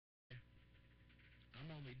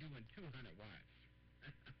only doing 200 watts.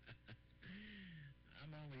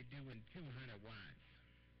 I'm only doing 200 watts.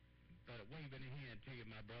 But waving a hand to you,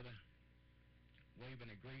 my brother.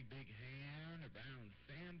 Waving a great big hand around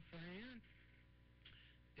San Fran.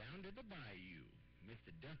 Down to the bayou.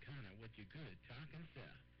 Mr. Duck Hunter, what you good talking,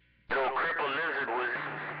 sir? Little crippled lizard was...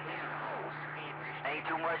 Ain't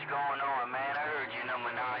too much going on, man. I heard you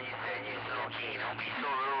number 9. You said you slow key. Don't be so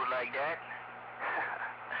rude like that.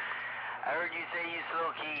 I heard you say you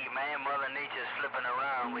slow key, man. Mother Nature's flipping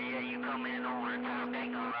around. But yeah, you come in over the top, they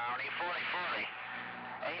come around. They 40-40.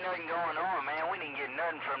 Ain't nothing going on, man. We didn't get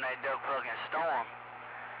nothing from that duck plucking storm.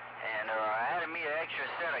 And I had me an extra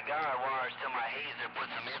set of guide wires to my hazer, put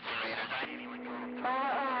some insulators. I didn't even the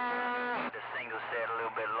single set a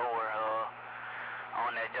little bit lower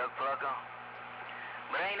on that duck plucker.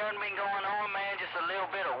 But ain't nothing been going on, man. Just a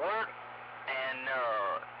little bit of work and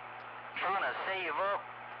trying to save up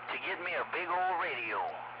to get me a big old radio.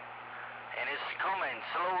 And it's coming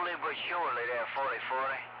slowly but surely, that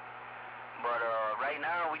 40-40. But right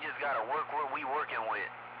now we just gotta work what we working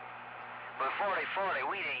with. But 40-40,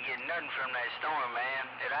 we didn't get nothing from that storm, man.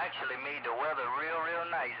 It actually made the weather real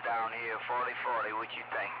nice down here, 40-40. What you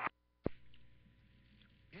think?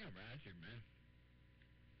 Yeah, Roger, man.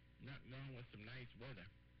 Nothing wrong with some nice weather.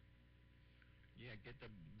 Yeah, get the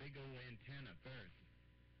big old antenna first.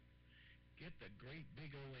 Get the great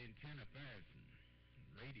big old antenna first. And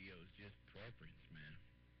radio's just preference, man.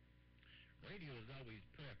 Radio is always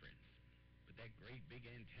preference. But that great big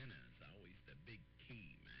antenna is always the big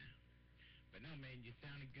key, man. But no, man, you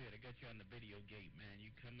sounded good. I got you on the video gate, man.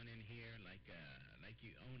 You coming in here like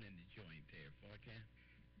you owning the joint there, Forte.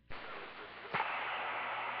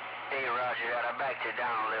 Hey, Roger that. I backed it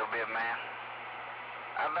down a little bit, man.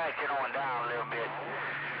 I backed it on down a little bit.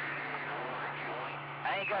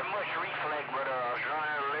 I ain't got much reflex, but I was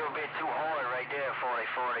running a little bit too hard right there,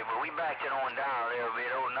 40-40. But we backed it on down a little bit.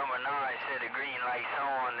 Old number 9 said the green light's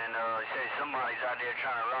on, and said somebody's out there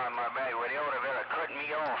trying to ride my back. Well, they ought to better cut me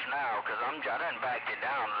off now, because I done backed it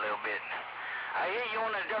down a little bit. I hear you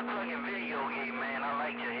on the duck plucking video game, man. I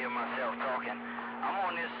like to hear myself talking. I'm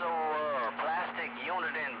on this old plastic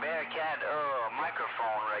Uniden Bearcat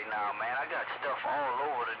microphone right now, man. I got stuff all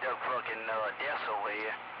over the duck plucking desk over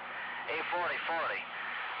here. Hey, 40-40.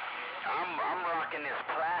 I'm rocking this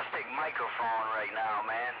plastic microphone right now,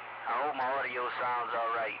 man. I hope my audio sounds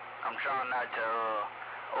alright. I'm trying not to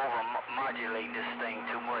over-modulate this thing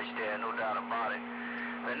too much there, no doubt about it.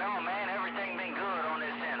 But no, man, everything been good on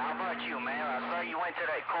this end. How about you, man? I saw you went to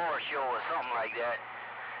that car show or something like that.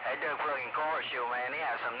 That duck plucking car show, man. They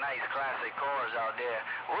have some nice classic cars out there.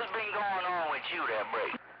 What's been going on with you there,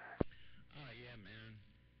 Brady? Oh, yeah, man.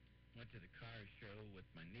 Went to the car show with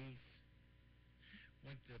my niece.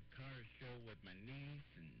 Went to the car show with my niece,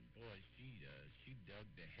 and boy, she dug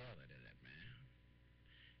the hell out of that, man.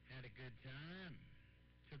 Had a good time.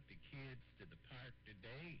 Took the kids to the park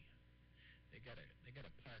today. They got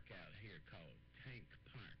a park out here called Tank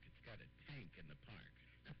Park. It's got a tank in the park.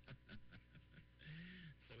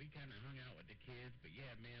 So we kind of hung out with the kids. But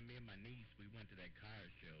yeah, man, me and my niece, we went to that car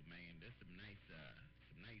show, man. There's some nice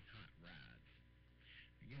hot rides.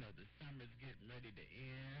 You know, the summer's getting ready to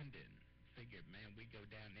end, and figured, man, we go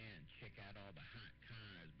down there and check out all the hot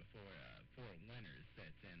cars before winter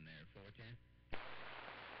sets in there, 410.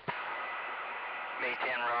 May 10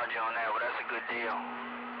 Roger on that, well, that's a good deal.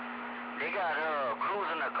 They got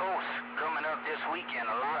Cruising the Coast coming up this weekend.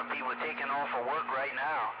 A lot of people taking off of work right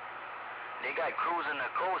now. They got Cruising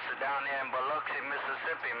the Coast down there in Biloxi,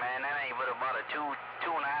 Mississippi, man. That ain't but about a 2.5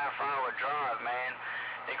 hour drive, man.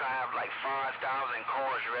 They're gonna have like 5,000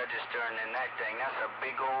 cars registering in that thing. That's a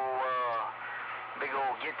big old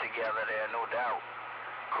get together there, no doubt.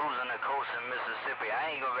 Cruising the Coast in Mississippi.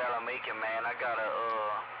 I ain't gonna be able to make it, man. I got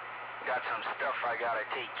some stuff I gotta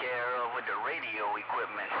take care of with the radio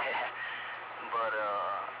equipment. But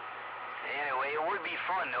anyway, it would be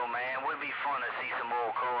fun though, man. It would be fun to see some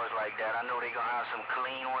old cars like that. I know they're gonna have some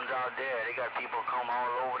clean ones out there. They got people come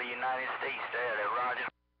all over the United States there, Roger.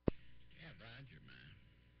 Yeah, Roger, man.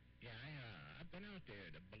 Yeah, I've been out there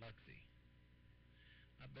to Biloxi.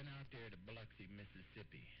 I've been out there to Biloxi,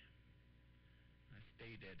 Mississippi. I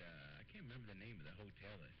stayed at, I can't remember the name of the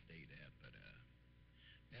hotel I stayed at, but,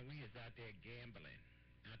 man, we was out there gambling.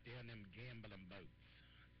 Out there on them gambling boats.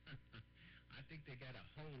 I think they got a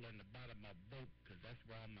hole in the bottom of the boat, because that's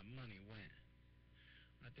where all my money went.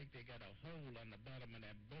 I think they got a hole on the bottom of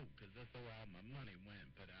that boat, because that's where all my money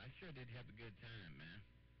went. But I sure did have a good time, man.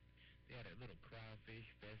 They had a little crawfish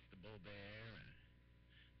festival there, and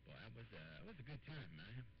boy, it was a good time,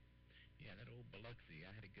 man. Yeah, that old Biloxi,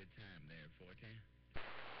 I had a good time there, 410.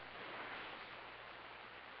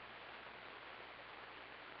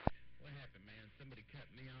 happened, man. Somebody cut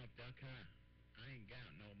me off, Duck Hunter. I ain't got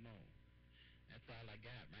no more. That's all I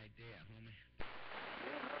got right there, homie.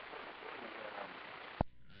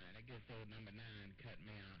 Alright, I guess old number 9 cut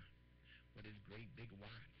me off with his great big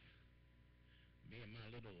watts. Me and my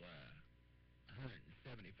little 175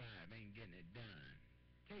 ain't getting it done.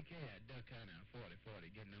 Take care, Duck Hunter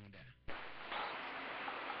 4040, getting on down.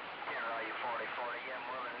 Yeah, right, you 4040, yeah,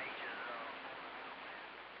 Mother Nature's,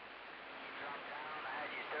 you dropped down, I had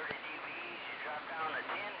you 30 dBs, you dropped down to 10,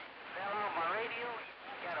 fell off my radio,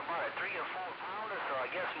 you got about a 3 or 4 pounder, so I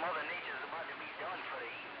guess Mother Nature's about to be done for the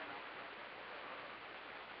evening.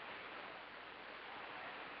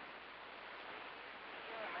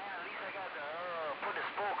 Yeah, man, at least I got to, put the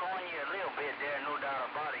spoke on you a little bit there, no doubt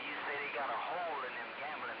about it. You say they got a hole in them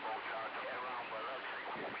gambling boats out there around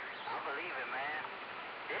Biloxi. I believe it, man.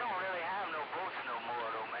 They don't really have no boats no more,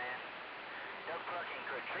 though, man. Duck and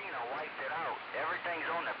Katrina wiped it out. Everything's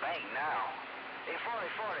on the bank now. Hey,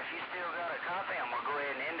 4040, if you still got a copy, I'm going to go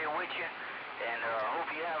ahead and end it with you. And hope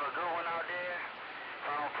you have a good one out there. If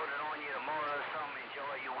I don't put it on you tomorrow or something,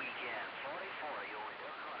 enjoy your weekend. 4040 over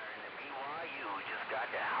Duck Hunter in the BYU just got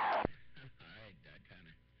down. All right, Duck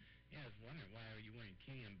Hunter. Yeah, I was wondering why you weren't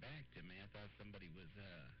keying back to me. I thought somebody was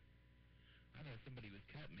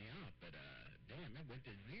cutting me off, but damn, it went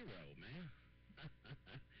to 0, man.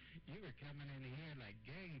 You were coming in here like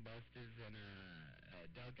gangbusters, and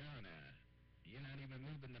doggone, you're not even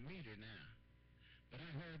moving the meter now. But I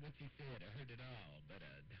heard what you said. I heard it all, but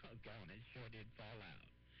doggone, it sure did fall out.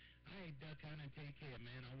 All right, Duck Hunter, take care,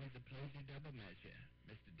 man. Always a pleasure, double measure.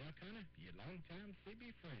 Mr. Duck Hunter, your longtime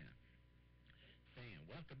CB friend. Saying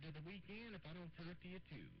welcome to the weekend if I don't talk to you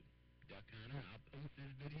too. Duck Hunter, I'll post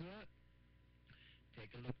this video up.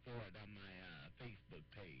 Take a look for it on my Facebook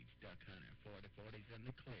page, Duck Hunter 4040's in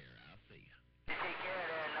the clear.